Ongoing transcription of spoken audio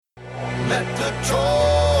let the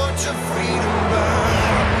torch of freedom burn.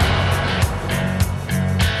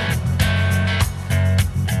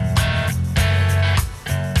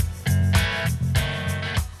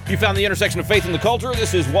 You found the intersection of faith and the culture.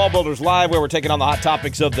 This is Wall Builders Live, where we're taking on the hot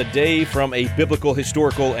topics of the day from a biblical,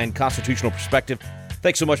 historical, and constitutional perspective.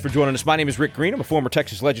 Thanks so much for joining us. My name is Rick Green. I'm a former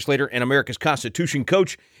Texas legislator and America's Constitution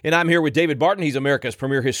coach, and I'm here with David Barton. He's America's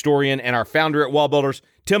premier historian and our founder at Wall Builders.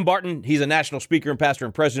 Tim Barton, he's a national speaker and pastor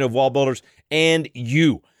and president of Wall Builders, and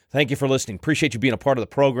you. Thank you for listening. Appreciate you being a part of the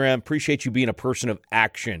program. Appreciate you being a person of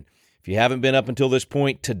action. If you haven't been up until this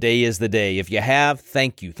point, today is the day. If you have,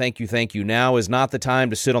 thank you, thank you, thank you. Now is not the time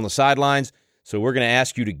to sit on the sidelines, so we're going to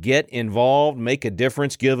ask you to get involved, make a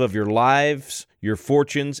difference, give of your lives, your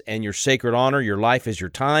fortunes, and your sacred honor. Your life is your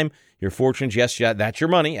time. Your fortunes, yes, that's your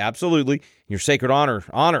money, absolutely. Your sacred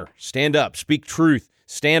honor, stand up, speak truth,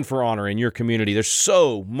 stand for honor in your community. There's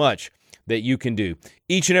so much that you can do.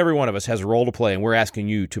 Each and every one of us has a role to play, and we're asking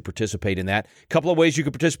you to participate in that. A couple of ways you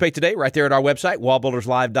can participate today, right there at our website,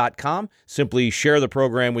 wallbuilderslive.com. Simply share the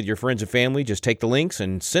program with your friends and family. Just take the links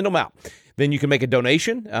and send them out. Then you can make a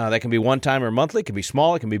donation. That can be one time or monthly. It can be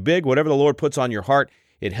small. It can be big. Whatever the Lord puts on your heart,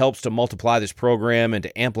 it helps to multiply this program and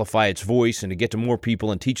to amplify its voice and to get to more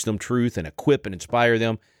people and teach them truth and equip and inspire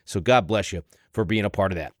them. So God bless you for being a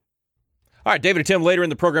part of that. All right, David and Tim, later in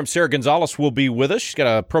the program, Sarah Gonzalez will be with us. She's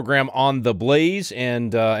got a program on the Blaze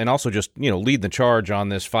and also just, lead the charge on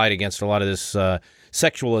this fight against a lot of this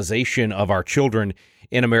sexualization of our children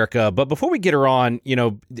in America. But before we get her on,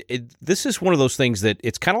 this is one of those things that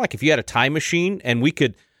it's kind of like if you had a time machine and we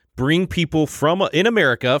could bring people in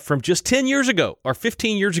America from just 10 years ago or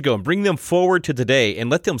 15 years ago and bring them forward to today and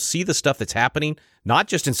let them see the stuff that's happening, not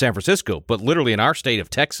just in San Francisco, but literally in our state of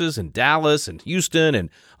Texas and Dallas and Houston and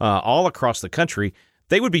all across the country,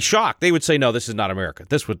 they would be shocked. They would say, no, this is not America.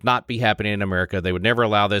 This would not be happening in America. They would never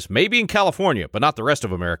allow this, maybe in California, but not the rest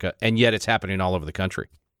of America, and yet it's happening all over the country.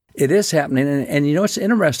 It is happening, and it's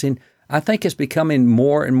interesting. I think it's becoming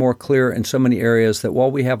more and more clear in so many areas that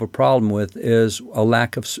what we have a problem with is a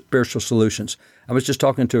lack of spiritual solutions. I was just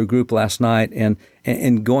talking to a group last night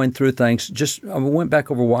and going through things. I went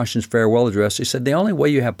back over Washington's farewell address. He said the only way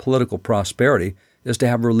you have political prosperity is to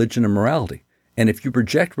have religion and morality. And if you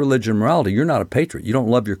reject religion and morality, you're not a patriot. You don't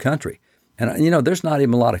love your country. And, there's not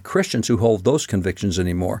even a lot of Christians who hold those convictions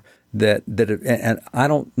anymore. And I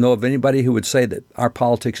don't know of anybody who would say that our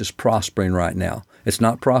politics is prospering right now. It's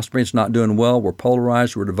not prospering. It's not doing well. We're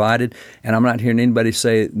polarized. We're divided. And I'm not hearing anybody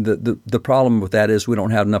say the problem with that is we don't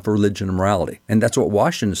have enough religion and morality. And that's what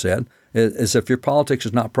Washington said, is if your politics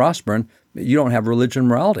is not prospering, you don't have religion and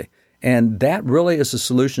morality. And that really is a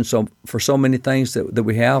solution for so many things that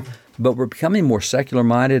we have. But we're becoming more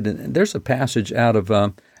secular-minded. And there's a passage out of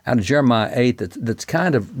Jeremiah 8 that's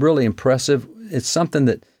kind of really impressive. It's something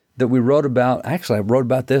that we wrote about. Actually, I wrote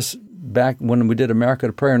about this back when we did America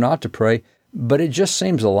to Pray or Not to Pray, but it just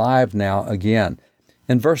seems alive now again.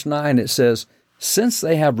 In verse 9, it says, "Since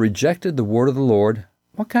they have rejected the word of the Lord,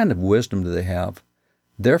 what kind of wisdom do they have?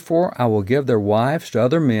 Therefore, I will give their wives to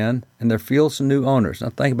other men and their fields to new owners." Now,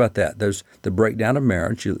 think about that. There's the breakdown of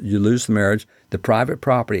marriage. You lose the marriage. The private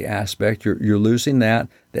property aspect, you're losing that.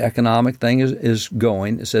 The economic thing is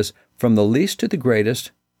going. It says, "From the least to the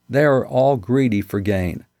greatest, they are all greedy for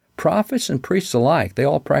gain. Prophets and priests alike, they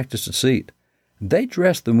all practice deceit. They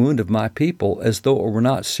dress the wound of my people as though it were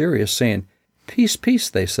not serious, saying, 'Peace, peace,'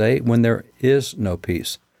 they say, when there is no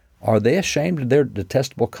peace. Are they ashamed of their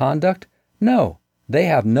detestable conduct? No, they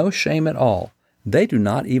have no shame at all. They do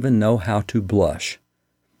not even know how to blush."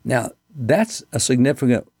 Now, that's a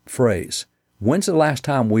significant phrase. When's the last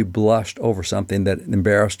time we blushed over something that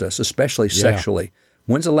embarrassed us, especially sexually?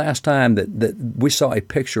 When's the last time that we saw a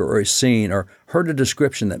picture or a scene or heard a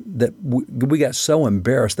description that we got so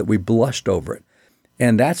embarrassed that we blushed over it?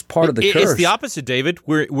 And that's part of the curse. It's the opposite, David.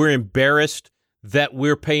 We're embarrassed that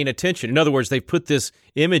we're paying attention. In other words, they put this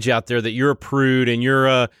image out there that you're a prude and you're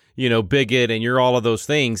a bigot and you're all of those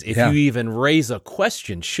things. If you even raise a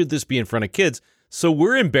question, should this be in front of kids? So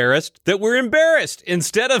we're embarrassed that we're embarrassed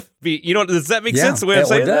instead of does that make sense the way I'm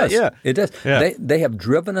saying that? Yeah, it does. Yeah. They have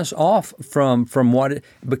driven us off from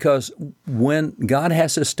because when God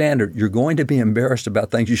has His standard, you're going to be embarrassed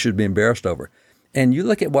about things you should be embarrassed over. And you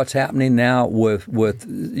look at what's happening now with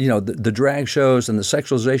the drag shows and the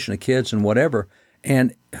sexualization of kids and whatever.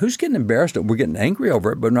 And who's getting embarrassed? We're getting angry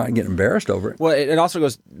over it, but not getting embarrassed over it. Well, it also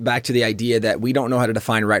goes back to the idea that we don't know how to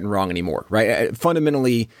define right and wrong anymore, right?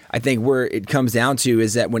 Fundamentally, I think where it comes down to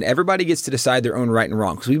is that when everybody gets to decide their own right and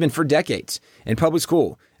wrong, because we've been for decades in public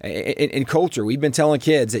school, in culture, we've been telling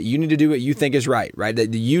kids that you need to do what you think is right?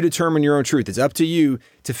 That you determine your own truth. It's up to you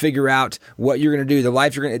to figure out what you're going to do, the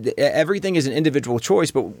life you're going to. Everything is an individual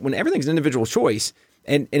choice, but when everything's an individual choice,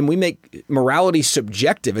 and we make morality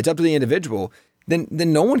subjective, it's up to the individual. Then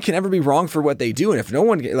no one can ever be wrong for what they do. And if no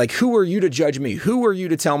one, like, who are you to judge me? Who are you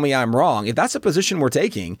to tell me I'm wrong? If that's a position we're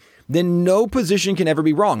taking, then no position can ever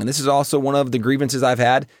be wrong. And this is also one of the grievances I've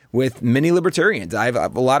had with many libertarians. I have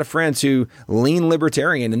a lot of friends who lean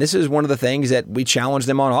libertarian, and this is one of the things that we challenge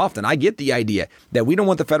them on often. I get the idea that we don't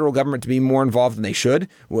want the federal government to be more involved than they should.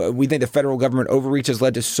 We think the federal government overreach has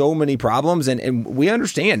led to so many problems, and we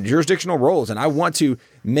understand jurisdictional roles, and I want to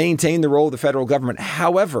maintain the role of the federal government.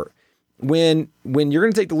 However, when you're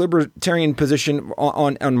going to take the libertarian position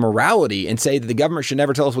on morality and say that the government should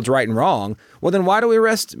never tell us what's right and wrong, well, then why do we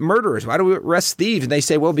arrest murderers? Why do we arrest thieves? And they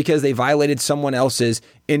say, well, because they violated someone else's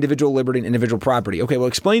individual liberty and individual property. Okay, well,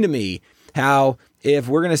 explain to me how, if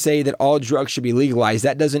we're going to say that all drugs should be legalized,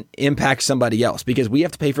 that doesn't impact somebody else, because we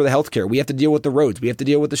have to pay for the healthcare. We have to deal with the roads. We have to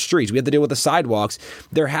deal with the streets. We have to deal with the sidewalks.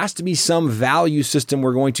 There has to be some value system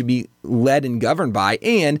we're going to be led and governed by.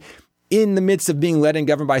 And in the midst of being led and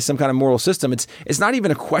governed by some kind of moral system, it's not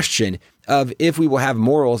even a question of if we will have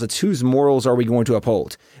morals. It's whose morals are we going to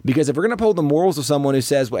uphold? Because if we're going to uphold the morals of someone who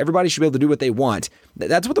says, well, everybody should be able to do what they want,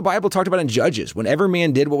 that's what the Bible talked about in Judges, when every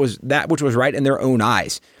man did that which was right in their own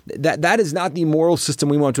eyes. That is not the moral system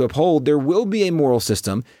we want to uphold. There will be a moral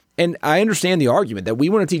system. And I understand the argument that we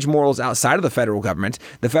want to teach morals outside of the federal government.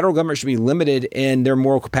 The federal government should be limited in their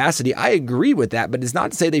moral capacity. I agree with that, but it's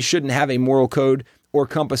not to say they shouldn't have a moral code or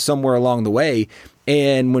compass somewhere along the way.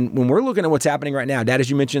 And when we're looking at what's happening right now, Dad, as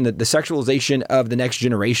you mentioned, the sexualization of the next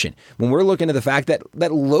generation, when we're looking at the fact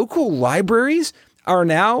that local libraries are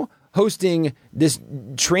now hosting this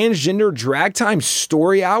transgender drag time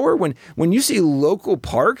story hour, when you see local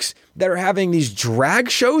parks that are having these drag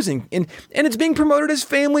shows and it's being promoted as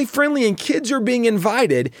family friendly and kids are being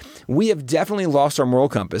invited, we have definitely lost our moral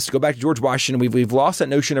compass. To go back to George Washington, we've lost that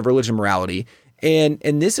notion of religion morality. And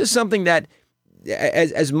this is something that,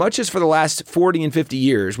 as much as for the last 40 and 50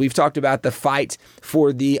 years, we've talked about the fight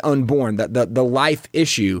for the unborn, the life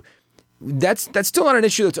issue. That's still not an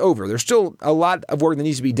issue that's over. There's still a lot of work that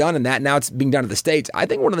needs to be done in that. Now it's being done in the States. I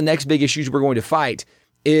think one of the next big issues we're going to fight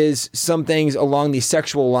is some things along these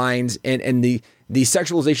sexual lines and the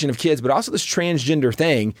sexualization of kids, but also this transgender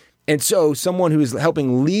thing. And so someone who is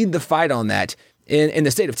helping lead the fight on that in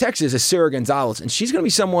the state of Texas is Sarah Gonzalez. And she's going to be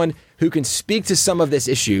someone who can speak to some of this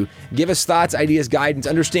issue, give us thoughts, ideas, guidance,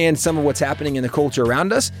 understand some of what's happening in the culture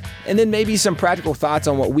around us, and then maybe some practical thoughts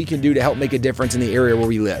on what we can do to help make a difference in the area where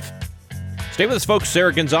we live. Stay with us, folks.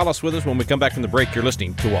 Sarah Gonzalez with us. When we come back from the break, you're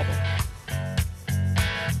listening to Wallbuilders.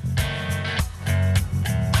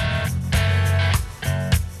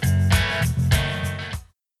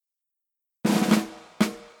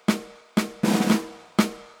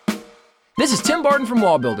 This is Tim Barton from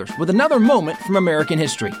Wallbuilders with another moment from American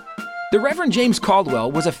history. The Reverend James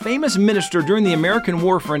Caldwell was a famous minister during the American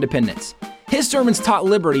War for Independence. His sermons taught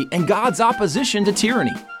liberty and God's opposition to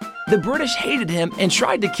tyranny. The British hated him and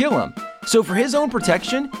tried to kill him, so for his own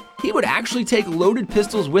protection, he would actually take loaded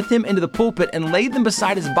pistols with him into the pulpit and lay them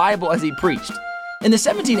beside his Bible as he preached. In the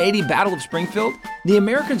 1780 Battle of Springfield, the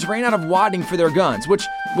Americans ran out of wadding for their guns, which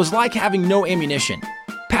was like having no ammunition.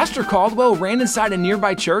 Pastor Caldwell ran inside a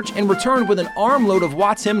nearby church and returned with an armload of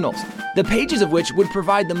Watts hymnals, the pages of which would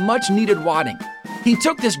provide the much-needed wadding. He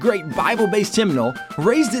took this great Bible-based hymnal,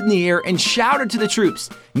 raised it in the air, and shouted to the troops,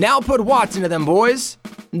 "Now put Watts into them, boys!"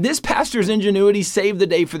 This pastor's ingenuity saved the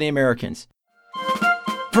day for the Americans.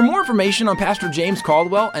 For more information on Pastor James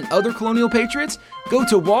Caldwell and other colonial patriots, go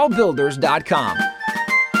to wallbuilders.com.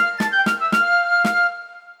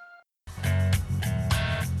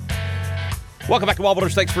 Welcome back to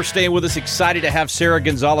Wallbuilders. Thanks for staying with us. Excited to have Sarah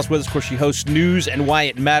Gonzalez with us. Of course, she hosts News and Why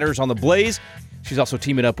It Matters on The Blaze. She's also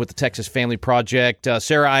teaming up with the Texas Family Project.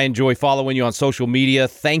 Sarah, I enjoy following you on social media.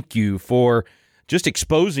 Thank you for just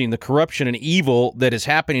exposing the corruption and evil that is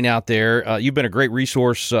happening out there. You've been a great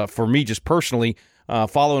resource for me just personally,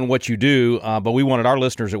 following what you do. But we wanted our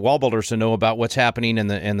listeners at Wallbuilders to know about what's happening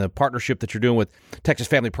and the partnership that you're doing with Texas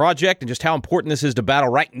Family Project and just how important this is to battle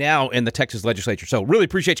right now in the Texas legislature. So really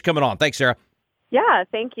appreciate you coming on. Thanks, Sarah. Yeah,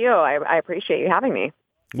 thank you. I appreciate you having me.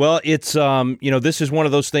 Well, it's, this is one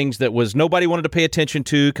of those things that nobody wanted to pay attention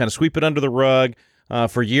to, kind of sweep it under the rug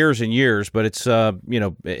for years and years. But it's,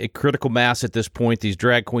 a critical mass at this point. These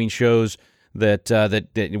drag queen shows that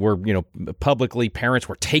were, publicly parents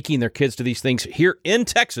were taking their kids to these things here in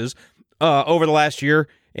Texas over the last year.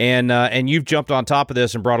 And you've jumped on top of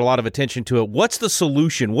this and brought a lot of attention to it. What's the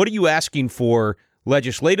solution? What are you asking for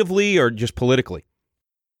legislatively or just politically?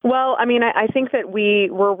 Well, I mean, I think that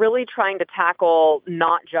we're really trying to tackle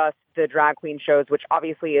not just the drag queen shows, which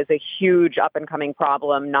obviously is a huge up-and-coming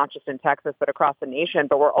problem, not just in Texas, but across the nation.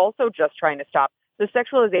 But we're also just trying to stop the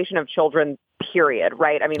sexualization of children, period,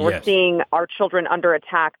 right? I mean, we're seeing our children under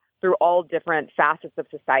attack through all different facets of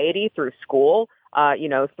society, through school,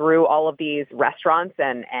 through all of these restaurants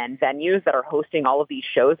and venues that are hosting all of these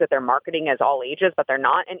shows that they're marketing as all ages, but they're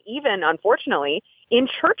not. And even, unfortunately, in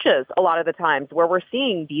churches, a lot of the times where we're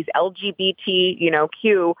seeing these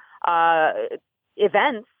LGBTQ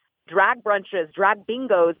events, drag brunches, drag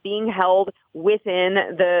bingos being held within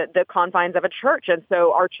the confines of a church. And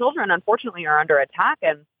so our children, unfortunately, are under attack.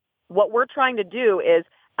 And what we're trying to do is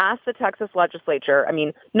ask the Texas legislature, I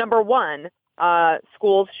mean, number one,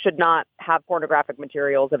 schools should not have pornographic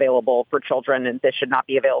materials available for children, and this should not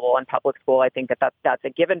be available in public school. I think that's a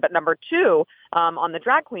given. But number two, on the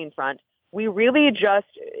drag queen front, we really just,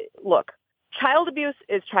 look, child abuse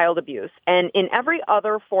is child abuse. And in every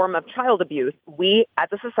other form of child abuse, we as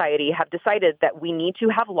a society have decided that we need to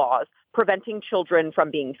have laws preventing children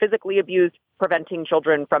from being physically abused, preventing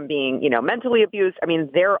children from being, mentally abused. I mean,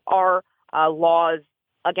 there are laws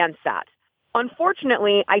against that.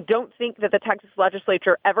 Unfortunately, I don't think that the Texas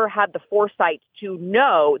legislature ever had the foresight to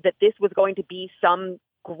know that this was going to be some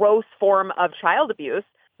gross form of child abuse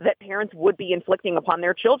that parents would be inflicting upon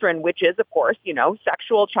their children, which is, of course,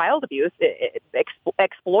 sexual child abuse,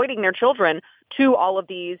 exploiting their children to all of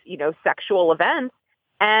these, sexual events.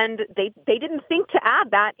 And they didn't think to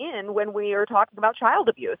add that in when we are talking about child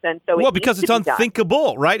abuse. And so because it's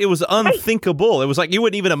unthinkable, right? It was unthinkable. Right. It was like you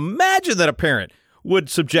wouldn't even imagine that a parent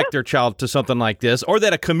would subject their child to something like this, or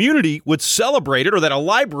that a community would celebrate it, or that a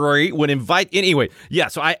library would invite. Anyway, yeah.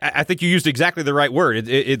 So I think you used exactly the right word.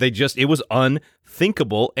 It was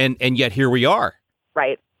unthinkable, and yet here we are.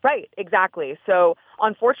 Right, exactly. So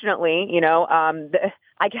unfortunately,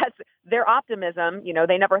 I guess their optimism,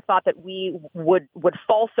 they never thought that we would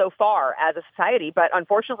fall so far as a society, but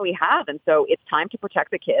unfortunately we have. And so it's time to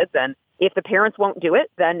protect the kids. And if the parents won't do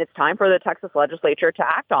it, then it's time for the Texas legislature to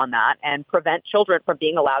act on that and prevent children from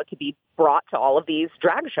being allowed to be brought to all of these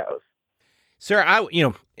drag shows. Sarah,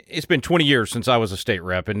 it's been 20 years since I was a state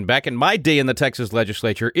rep, and back in my day in the Texas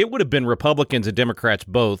legislature, it would have been Republicans and Democrats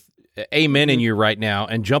both amening you right now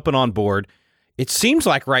and jumping on board. It seems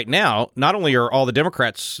like right now, not only are all the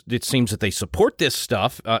Democrats, it seems that they support this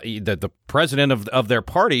stuff. The president of their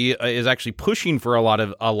party is actually pushing for a lot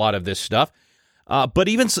of this stuff. But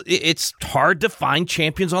even it's hard to find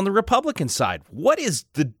champions on the Republican side. What is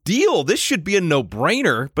the deal? This should be a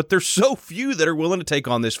no-brainer, but there's so few that are willing to take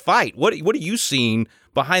on this fight. What are you seeing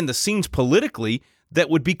behind the scenes politically that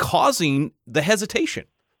would be causing the hesitation?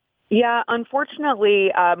 Yeah,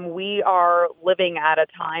 unfortunately, we are living at a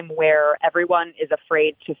time where everyone is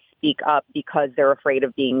afraid to speak up because they're afraid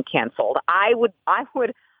of being canceled. I would,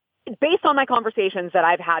 based on my conversations that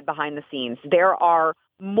I've had behind the scenes, there are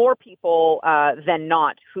more people than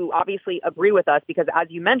not who obviously agree with us because, as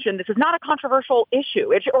you mentioned, this is not a controversial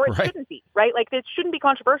issue, it shouldn't be, right? Like, it shouldn't be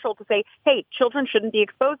controversial to say, hey, children shouldn't be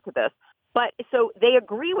exposed to this. But so they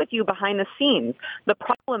agree with you behind the scenes. The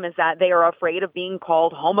problem is that they are afraid of being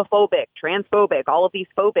called homophobic, transphobic, all of these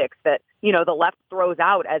phobics that, the left throws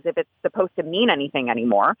out as if it's supposed to mean anything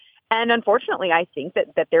anymore. And unfortunately, I think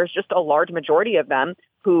that there's just a large majority of them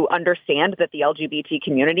who understand that the LGBT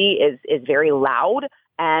community is very loud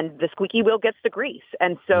and the squeaky wheel gets the grease.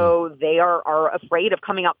 And so they are afraid of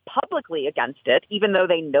coming out publicly against it, even though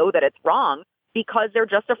they know that it's wrong, because they're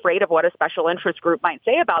just afraid of what a special interest group might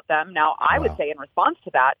say about them. Now, I would say in response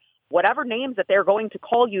to that, whatever names that they're going to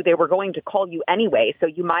call you, they were going to call you anyway. So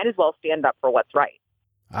you might as well stand up for what's right.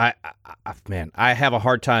 I have a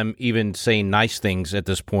hard time even saying nice things at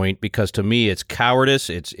this point because to me it's cowardice,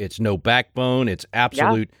 it's no backbone, it's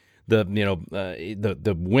absolute the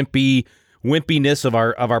wimpiness of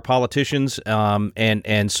our politicians,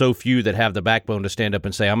 and so few that have the backbone to stand up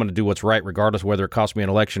and say I'm going to do what's right regardless of whether it costs me an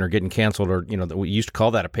election or getting canceled or we used to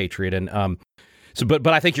call that a patriot. And but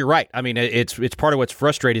I think you're right. I mean, it's part of what's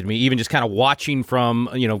frustrated me, even just kind of watching from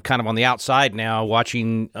kind of on the outside now,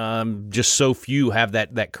 watching just so few have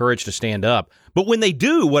that courage to stand up. But when they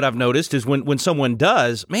do, what I've noticed is when someone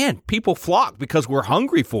does, man, people flock because we're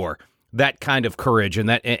hungry for that kind of courage,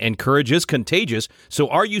 and courage is contagious. So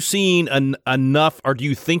are you seeing enough, or do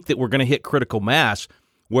you think that we're going to hit critical mass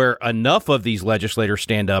where enough of these legislators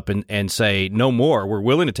stand up and say, no more, we're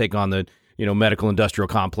willing to take on the medical industrial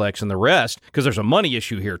complex and the rest, because there's a money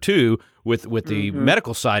issue here too with the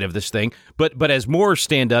medical side of this thing. But as more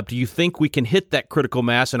stand up, do you think we can hit that critical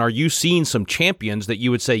mass? And are you seeing some champions that you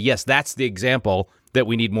would say, yes, that's the example that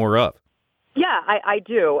we need more of? Yeah, I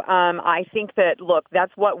do. I think that, look,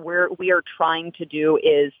 that's what we are trying to do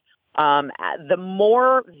is the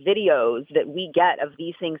more videos that we get of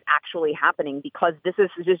these things actually happening, because this is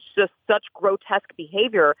just such grotesque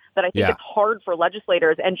behavior that I think it's hard for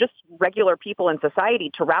legislators and just regular people in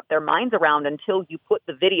society to wrap their minds around until you put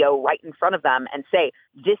the video right in front of them and say,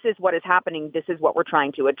 this is what is happening. This is what we're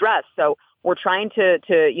trying to address. So we're trying to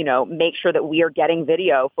make sure that we are getting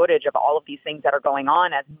video footage of all of these things that are going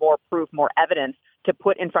on as more proof, more evidence to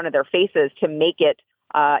put in front of their faces to make it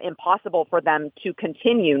impossible for them to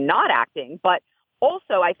continue not acting. But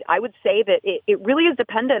also, I would say that it really is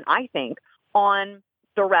dependent, I think, on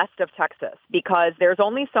the rest of Texas, because there's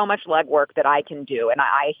only so much legwork that I can do. And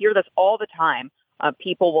I hear this all the time.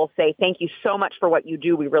 People will say, thank you so much for what you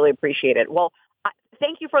do. We really appreciate it. Well,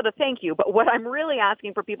 thank you for the thank you. But what I'm really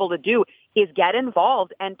asking for people to do is get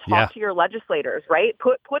involved and talk to your legislators, right?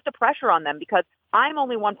 Put the pressure on them, because I'm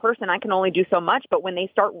only one person. I can only do so much. But when they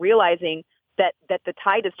start realizing that the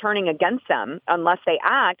tide is turning against them unless they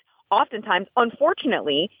act, oftentimes,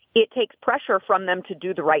 unfortunately, it takes pressure from them to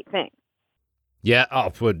do the right thing. Yeah,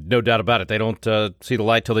 no doubt about it. They don't see the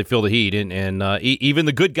light till they feel the heat, and even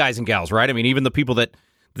the good guys and gals, right? I mean, even the people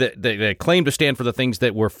that claim to stand for the things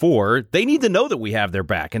that we're for, they need to know that we have their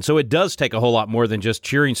back. And so it does take a whole lot more than just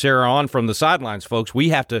cheering Sarah on from the sidelines, folks. We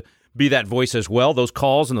have to be that voice as well. Those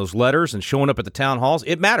calls and those letters and showing up at the town halls,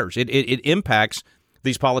 it matters. It impacts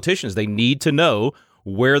these politicians. They need to know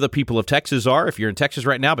where the people of Texas are, if you're in Texas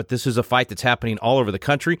right now, but this is a fight that's happening all over the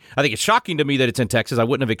country. I think it's shocking to me that it's in Texas. I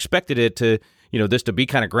wouldn't have expected it to, this to be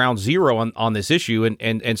kind of ground zero on this issue.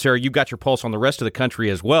 And Sarah, you've got your pulse on the rest of the country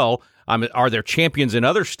as well. Are there champions in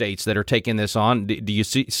other states that are taking this on? Do you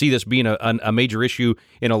see this being a major issue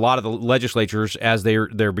in a lot of the legislatures as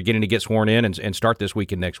they're beginning to get sworn in and start this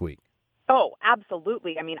week and next week? Oh,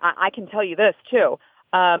 absolutely. I mean, I can tell you this, too.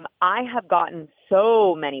 I have gotten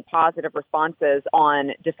so many positive responses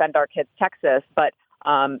on Defend Our Kids Texas, but,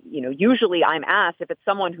 usually I'm asked, if it's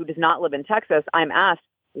someone who does not live in Texas, I'm asked,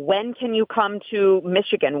 when can you come to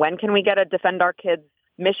Michigan? When can we get a Defend Our Kids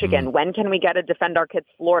Michigan? When can we get a Defend Our Kids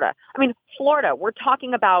Florida? I mean, Florida, we're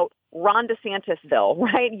talking about Ron DeSantisville,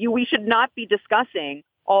 right? We should not be discussing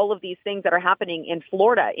all of these things that are happening in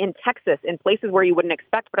Florida, in Texas, in places where you wouldn't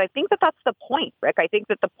expect. But I think that that's the point, Rick. I think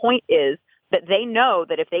that the point is that they know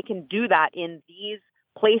that if they can do that in these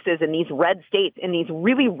places, in these red states, in these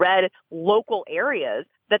really red local areas,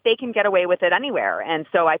 that they can get away with it anywhere. And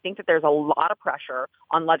so I think that there's a lot of pressure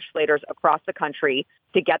on legislators across the country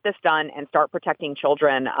to get this done and start protecting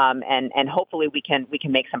children. And hopefully we can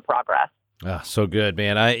make some progress. So good,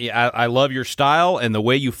 man. I love your style and the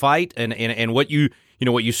way you fight, and what you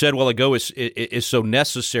said a while ago is so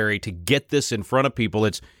necessary to get this in front of people.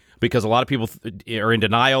 It's because a lot of people are in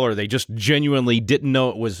denial, or they just genuinely didn't know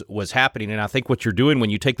it was happening. And I think what you're doing when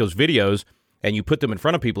you take those videos and you put them in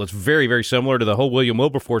front of people, it's very, very similar to the whole William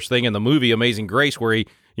Wilberforce thing in the movie Amazing Grace, where he,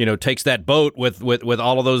 takes that boat with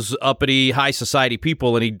all of those uppity high society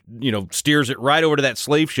people, and he, steers it right over to that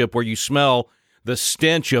slave ship where you smell the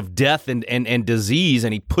stench of death and disease,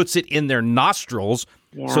 and he puts it in their nostrils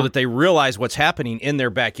so that they realize what's happening in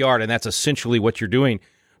their backyard. And that's essentially what you're doing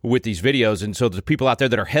with these videos. And so the people out there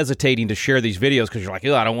that are hesitating to share these videos because you're like,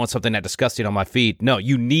 I don't want something that disgusting on my feed. No,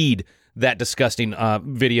 you need that disgusting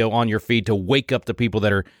video on your feed to wake up the people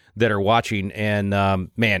that are watching. And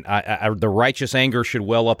the righteous anger should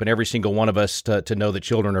well up in every single one of us to know that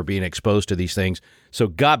children are being exposed to these things. So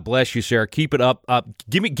God bless you, Sarah. Keep it up.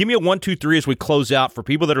 Give me a 1, 2, 3 as we close out for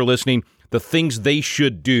people that are listening. The things they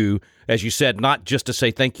should do, as you said, not just to say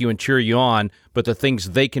thank you and cheer you on, but the things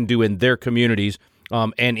they can do in their communities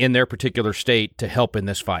and in their particular state to help in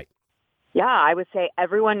this fight. Yeah, I would say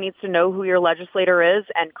everyone needs to know who your legislator is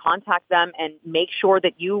and contact them and make sure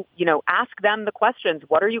that you ask them the questions.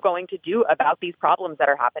 What are you going to do about these problems that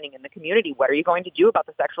are happening in the community? What are you going to do about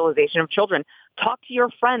the sexualization of children? Talk to your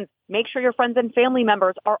friends. Make sure your friends and family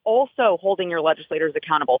members are also holding your legislators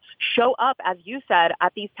accountable. Show up, as you said,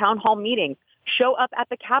 at these town hall meetings. Show up at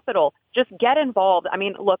the Capitol. Just get involved. I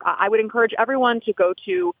mean, look, I would encourage everyone to go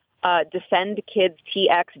to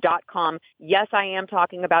defendkidstx.com. Yes, I am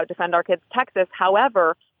talking about Defend Our Kids Texas.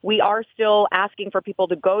 However, we are still asking for people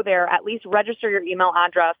to go there, at least register your email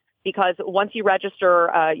address, because once you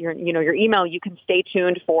register your email, you can stay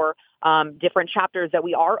tuned for different chapters that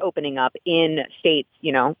we are opening up in states,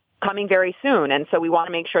 coming very soon. And so we want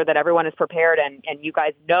to make sure that everyone is prepared and you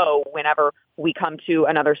guys know whenever we come to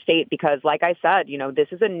another state, because like I said, this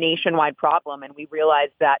is a nationwide problem. And we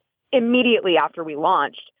realized that immediately after we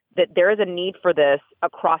launched, that there is a need for this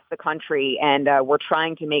across the country, and we're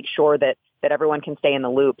trying to make sure that that everyone can stay in the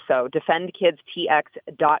loop. So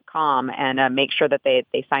defendkidstx.com and make sure that they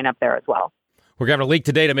sign up there as well. We're going to have a link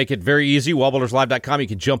today to make it very easy, wallbuilderslive.com. You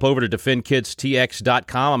can jump over to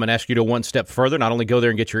defendkidstx.com. I'm going to ask you to one step further, not only go there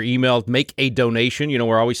and get your email, make a donation. You know,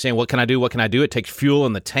 we're always saying, what can I do? What can I do? It takes fuel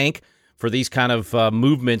in the tank for these kind of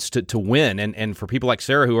movements to win. And for people like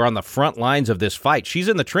Sarah who are on the front lines of this fight, she's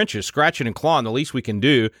in the trenches, scratching and clawing. The least we can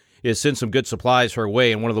do is send some good supplies her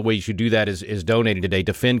way. And one of the ways you do that is donating today.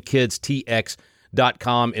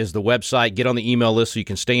 defendkidstx.com is the website. Get on the email list so you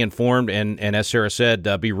can stay informed. And as Sarah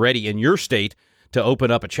said, be ready in your state to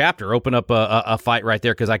open up a chapter, open up a fight right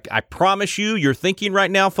there. Because I promise you, you're thinking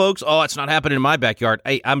right now, folks, oh, it's not happening in my backyard.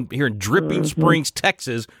 Hey, I'm here in Dripping Springs,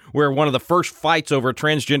 Texas, where one of the first fights over a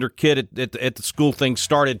transgender kid at the school thing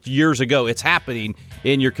started years ago. It's happening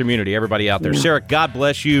in your community, everybody out there. Sarah, God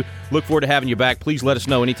bless you. Look forward to having you back. Please let us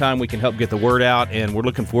know anytime we can help get the word out. And we're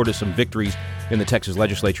looking forward to some victories in the Texas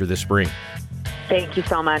legislature this spring. Thank you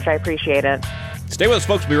so much. I appreciate it. Stay with us,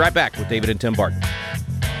 folks. We'll be right back with David and Tim Barton.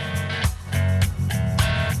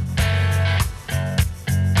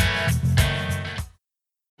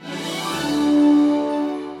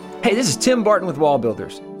 Hey, this is Tim Barton with Wall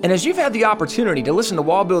Builders. And as you've had the opportunity to listen to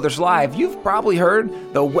Wall Builders Live, you've probably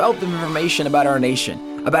heard the wealth of information about our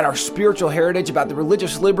nation, about our spiritual heritage, about the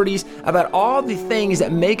religious liberties, about all the things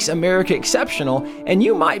that makes America exceptional. And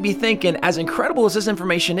you might be thinking, as incredible as this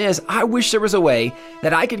information is, I wish there was a way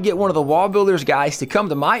that I could get one of the Wall Builders guys to come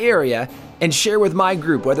to my area and share with my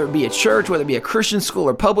group, whether it be a church, whether it be a Christian school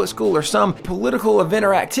or public school or some political event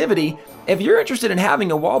or activity. If you're interested in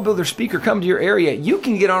having a Wall Builder speaker come to your area, you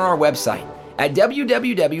can get on our website at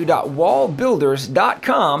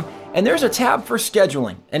www.wallbuilders.com, and there's a tab for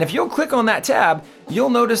scheduling. And if you'll click on that tab,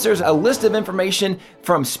 you'll notice there's a list of information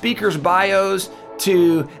from speakers' bios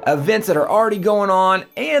to events that are already going on,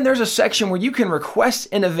 and there's a section where you can request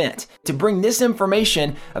an event to bring this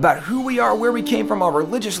information about who we are, where we came from, our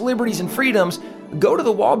religious liberties and freedoms. Go to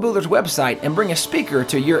the Wall Builders website and bring a speaker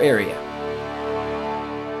to your area.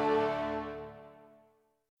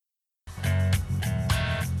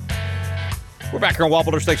 We're back here on Wall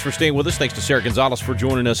Builders. Thanks for staying with us. Thanks to Sarah Gonzalez for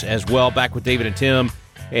joining us as well. Back with David and Tim.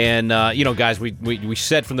 And, guys, we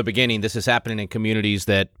said from the beginning this is happening in communities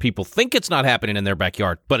that people think it's not happening in their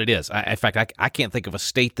backyard, but it is. In fact, I can't think of a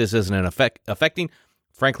state this isn't affecting.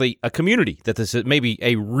 Frankly, a community that this is maybe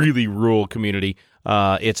a really rural community.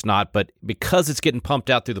 It's not, but because it's getting pumped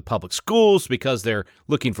out through the public schools, because they're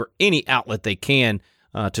looking for any outlet they can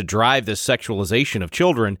to drive this sexualization of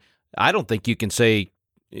children, I don't think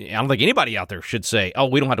anybody out there should say, oh,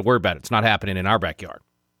 we don't have to worry about it. It's not happening in our backyard.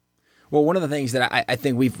 Well, one of the things that I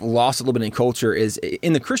think we've lost a little bit in culture is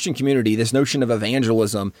in the Christian community, this notion of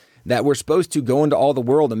evangelism, that we're supposed to go into all the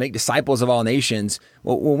world and make disciples of all nations.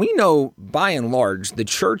 Well, we know by and large, the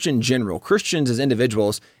church in general, Christians as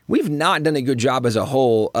individuals, we've not done a good job as a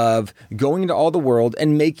whole of going into all the world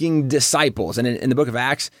and making disciples. And in the book of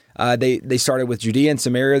Acts, they started with Judea and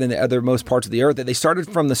Samaria, then the othermost parts of the earth. That they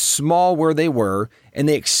started from the small where they were, and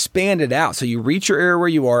they expanded out. So you reach your area where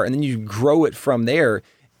you are, and then you grow it from there.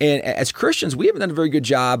 And as Christians, we haven't done a very good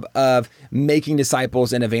job of making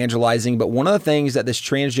disciples and evangelizing. But one of the things that this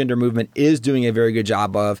transgender movement is doing a very good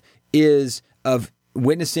job of is of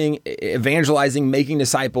witnessing, evangelizing, making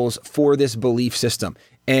disciples for this belief system.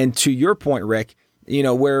 And to your point, Rick,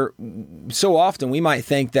 where so often we might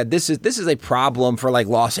think that this is a problem for like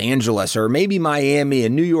Los Angeles or maybe Miami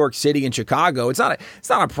and New York City and Chicago. It's not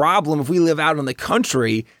a problem if we live out in the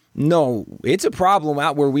country. No, it's a problem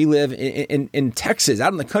out where we live in Texas,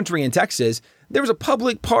 out in the country in Texas. There was a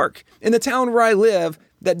public park in the town where I live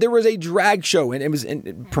that there was a drag show, and it was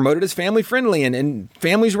promoted as family friendly, and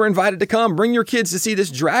families were invited to come. Bring your kids to see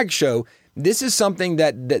this drag show. This is something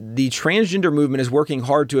that the transgender movement is working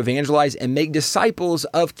hard to evangelize and make disciples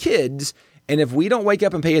of kids. And if we don't wake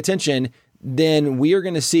up and pay attention, then we are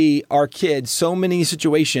going to see our kids, so many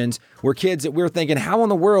situations where kids that we're thinking, how in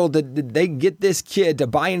the world did they get this kid to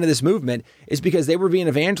buy into this movement, is because they were being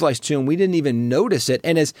evangelized to and we didn't even notice it.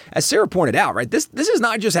 And as Sarah pointed out, right, this is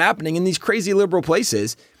not just happening in these crazy liberal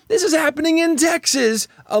places. This is happening in Texas,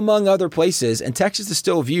 among other places. And Texas is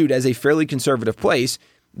still viewed as a fairly conservative place.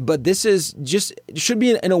 But this should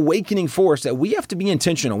be an awakening force that we have to be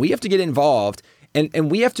intentional. We have to get involved.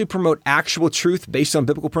 And we have to promote actual truth based on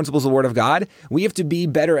biblical principles of the Word of God. We have to be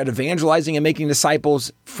better at evangelizing and making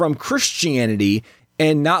disciples from Christianity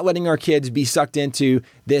and not letting our kids be sucked into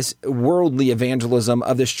this worldly evangelism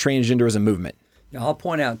of this transgenderism movement. Now, I'll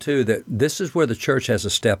point out, too, that this is where the church has to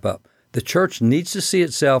step up. The church needs to see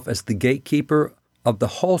itself as the gatekeeper of the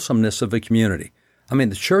wholesomeness of the community. I mean,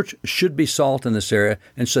 the church should be salt in this area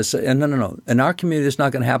and say, no. In our community, it's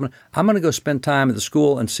not going to happen. I'm going to go spend time at the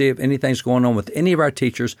school and see if anything's going on with any of our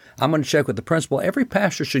teachers. I'm going to check with the principal. Every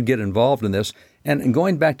pastor should get involved in this. And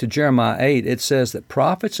going back to Jeremiah 8, it says that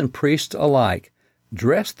prophets and priests alike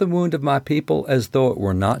dress the wound of my people as though it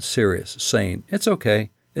were not serious, saying, it's okay,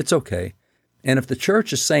 it's okay. And if the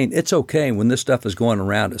church is saying it's okay when this stuff is going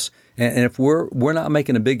around us, and if we're not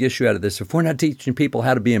making a big issue out of this, if we're not teaching people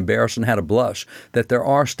how to be embarrassed and how to blush, that there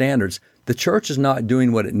are standards, the church is not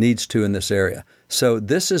doing what it needs to in this area. So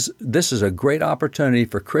this is a great opportunity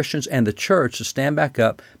for Christians and the church to stand back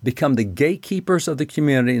up, become the gatekeepers of the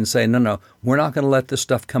community and say, no, we're not going to let this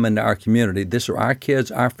stuff come into our community. These are our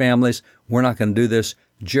kids, our families. We're not going to do this.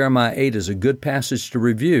 Jeremiah 8 is a good passage to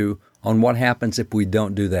review on what happens if we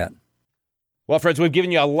don't do that. Well, friends, we've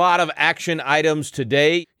given you a lot of action items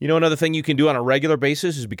today. You know, another thing you can do on a regular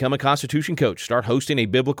basis is become a Constitution coach. Start hosting a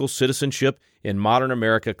biblical citizenship in modern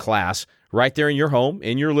America class right there in your home,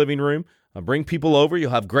 in your living room. Bring people over.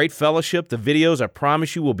 You'll have great fellowship. The videos, I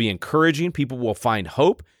promise you, will be encouraging. People will find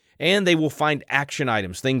hope, and they will find action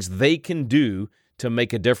items, things they can do to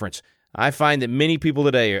make a difference. I find that many people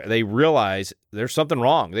today, they realize there's something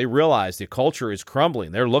wrong. They realize the culture is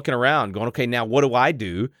crumbling. They're looking around going, okay, now what do I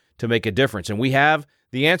do to make a difference? And we have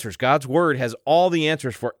the answers. God's Word has all the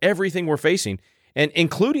answers for everything we're facing, and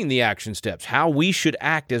including the action steps, how we should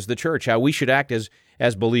act as the church, how we should act as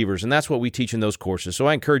believers. And that's what we teach in those courses. So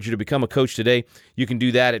I encourage you to become a coach today. You can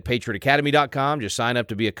do that at patriotacademy.com. Just sign up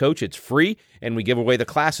to be a coach. It's free, and we give away the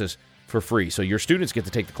classes for free. So your students get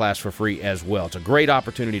to take the class for free as well. It's a great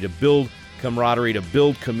opportunity to build camaraderie, to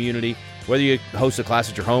build community. Whether you host a class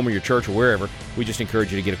at your home or your church or wherever, we just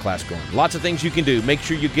encourage you to get a class going. Lots of things you can do. Make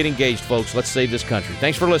sure you get engaged, folks. Let's save this country.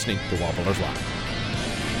 Thanks for listening to Wallbuilders Live.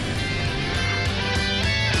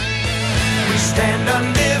 We stand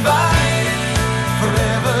undivided,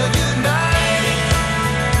 forever